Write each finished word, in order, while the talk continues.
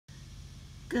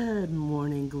Good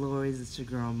morning, Glories. It's your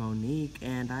girl Monique,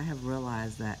 and I have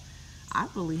realized that I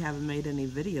really haven't made any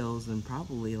videos in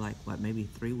probably maybe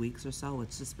 3 weeks or so.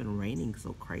 It's just been raining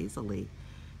so crazily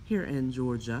here in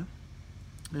Georgia,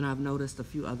 and I've noticed a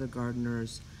few other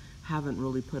gardeners haven't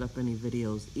really put up any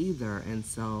videos either. And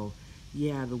so,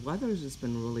 yeah, the weather's just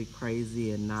been really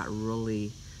crazy and not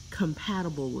really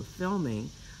compatible with filming.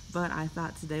 But I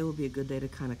thought today would be a good day to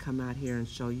kind of come out here and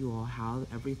show you all how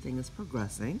everything is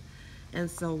progressing. And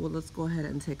so, well, let's go ahead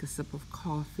and take a sip of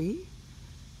coffee.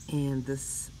 And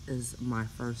this is my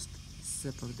first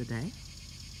sip of the day.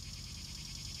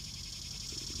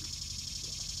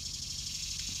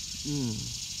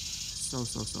 So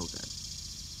good.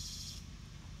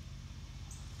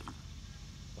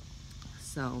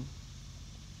 So,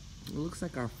 it looks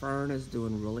like our fern is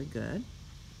doing really good.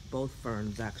 Both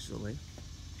ferns, actually.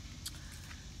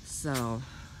 So,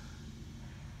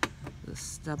 let's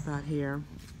step out here.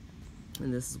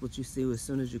 And this is what you see as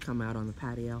soon as you come out on the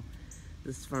patio.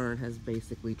 This fern has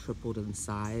basically tripled in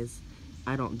size.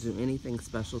 I don't do anything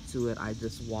special to it. I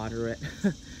just water it.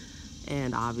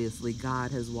 And obviously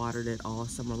God has watered it all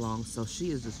summer long. So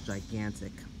she is just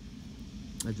gigantic.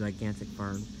 A gigantic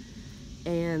fern.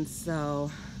 And so,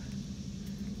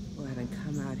 go ahead and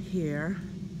come out here.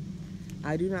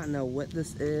 I do not know what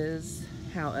this is.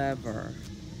 However,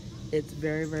 it's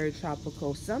very, very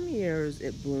tropical. Some years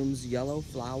it blooms yellow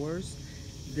flowers.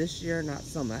 This year, not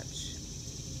so much.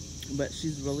 But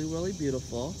she's really, really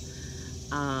beautiful.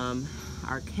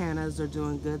 Our cannas are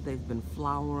doing good. They've been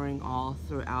flowering all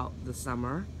throughout the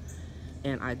summer.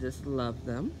 And I just love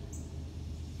them.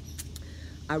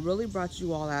 I really brought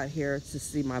you all out here to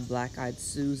see my black-eyed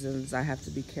Susans. I have to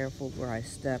be careful where I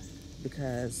step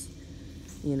because,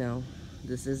 you know,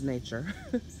 this is nature.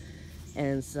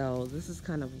 And so this is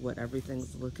kind of what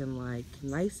everything's looking like.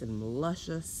 Nice and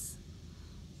luscious.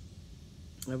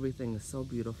 Everything is so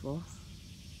beautiful.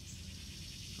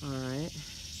 All right.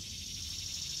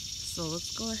 So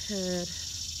let's go ahead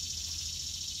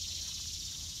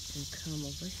and come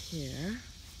over here.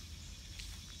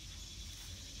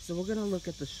 So we're gonna look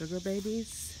at the sugar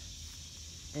babies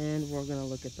and we're gonna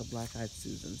look at the black-eyed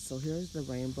Susan. So here's the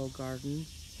rainbow garden.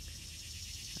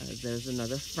 There's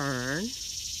another fern.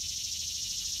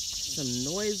 Some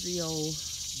noisy old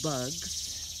bugs.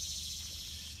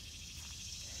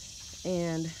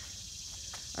 And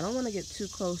I don't want to get too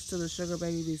close to the sugar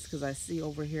babies because I see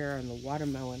over here in the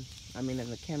watermelon, in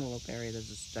the cantaloupe area, there's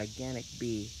this gigantic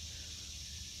bee.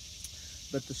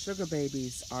 But the sugar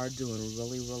babies are doing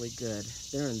really, really good.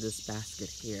 They're in this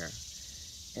basket here.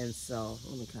 And so,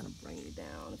 let me kind of bring you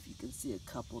down if you can see a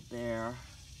couple there.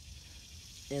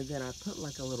 And then I put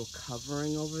like a little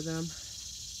covering over them.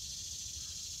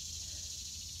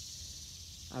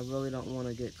 I really don't want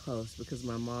to get close because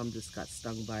my mom just got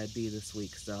stung by a bee this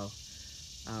week. So,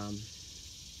 let's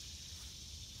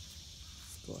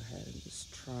go ahead and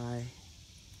just try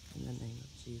in the name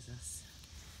of Jesus.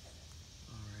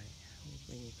 All right, we'll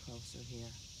bring you closer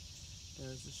here.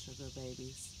 There's the sugar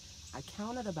babies. I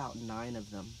counted about 9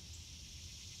 of them.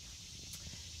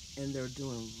 And they're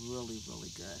doing really,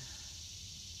 really good.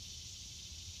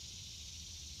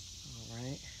 All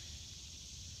right.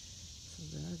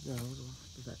 So there it goes. We'll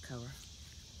do that cover.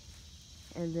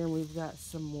 And then we've got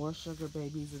some more sugar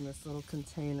babies in this little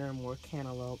container, more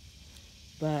cantaloupe.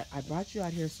 But I brought you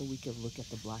out here so we could look at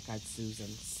the black-eyed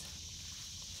Susans.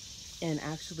 And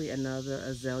actually another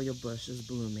azalea bush is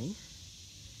blooming.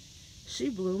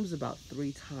 She blooms about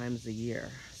 3 times a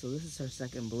year. So this is her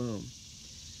second bloom.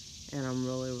 And I'm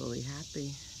really, really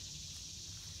happy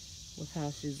with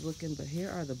how she's looking. But here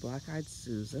are the black-eyed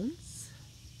Susans.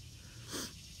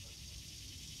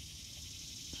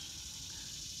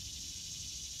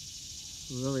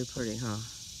 Really pretty, huh?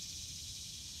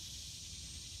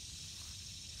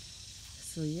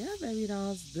 So yeah, baby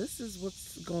dolls, this is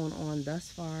what's going on thus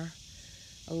far.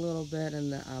 A little bit in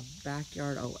the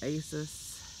backyard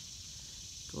oasis.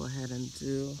 Go ahead and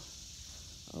do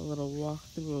a little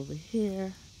walkthrough over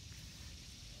here.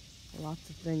 Lots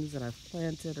of things that I've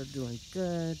planted are doing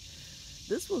good.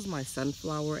 This was my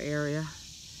sunflower area,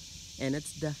 and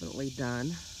it's definitely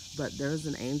done. But there's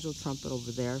an angel trumpet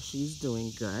over there. She's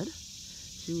doing good.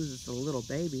 She was just a little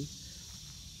baby.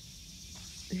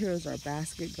 Here's our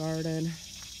basket garden.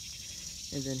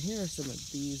 And then here are some of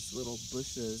these little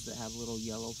bushes that have little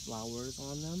yellow flowers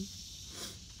on them.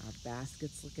 Our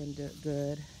basket's looking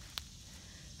good.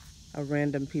 A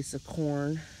random piece of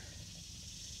corn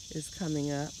is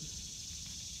coming up.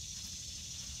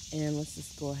 And let's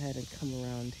just go ahead and come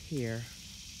around here.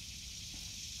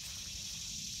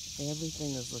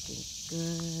 Everything is looking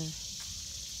good.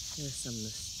 Here's some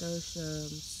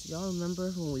nasturtiums. Y'all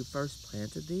remember when we first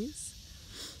planted these?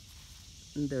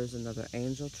 And there's another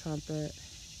angel trumpet.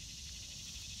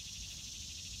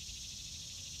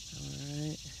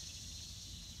 Alright.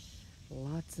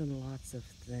 Lots and lots of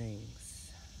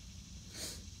things.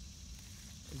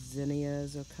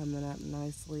 Zinnias are coming up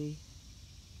nicely.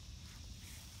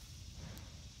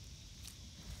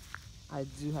 I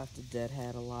do have to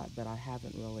deadhead a lot, but I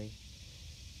haven't really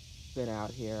been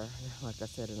out here. Like I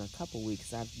said, in a couple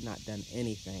weeks, I've not done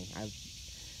anything. I've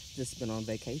just been on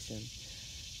vacation.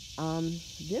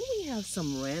 Then we have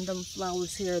some random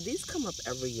flowers here. These come up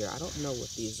every year. I don't know what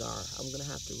these are. I'm going to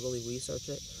have to really research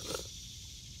it.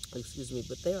 Excuse me,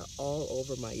 but they are all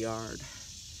over my yard.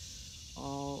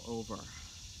 All over.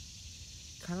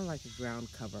 Kind of like a ground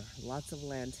cover. Lots of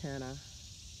lantana.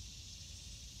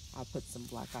 I'll put some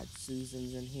black-eyed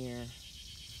Susans in here.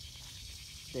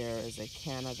 There is a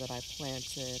canna that I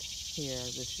planted here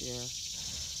this year.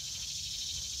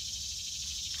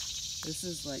 This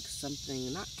is like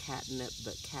something, not catnip,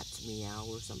 but cat's meow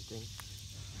or something.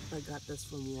 I got this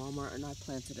from Walmart and I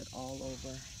planted it all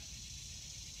over.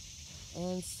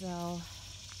 And so,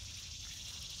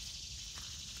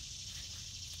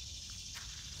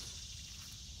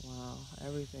 wow,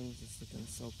 everything's just looking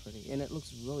so pretty. And it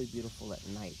looks really beautiful at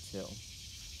night too.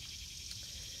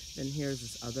 Then here's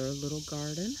this other little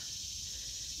garden.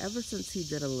 Ever since he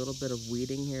did a little bit of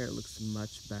weeding here, it looks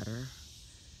much better.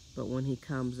 But when he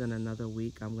comes in another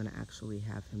week, I'm gonna actually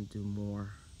have him do more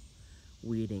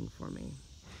weeding for me.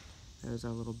 There's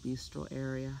our little bistro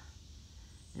area,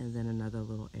 and then another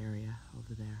little area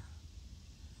over there.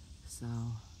 So,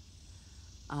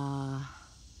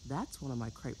 that's one of my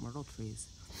crepe myrtle trees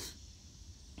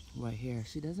right here.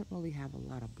 She doesn't really have a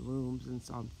lot of blooms, and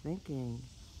so I'm thinking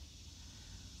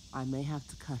I may have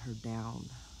to cut her down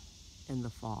in the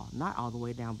fall. Not all the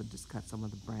way down, but just cut some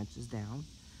of the branches down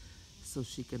so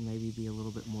she can maybe be a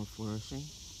little bit more flourishing.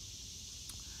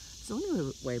 So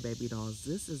anyway, baby dolls,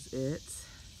 this is it.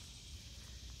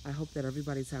 I hope that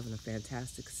everybody's having a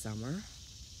fantastic summer.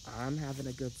 I'm having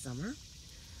a good summer.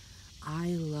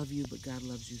 I love you, but God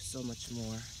loves you so much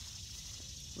more.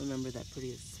 Remember that pretty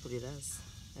is pretty does.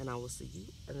 And I will see you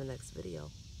in the next video.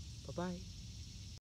 Bye-bye.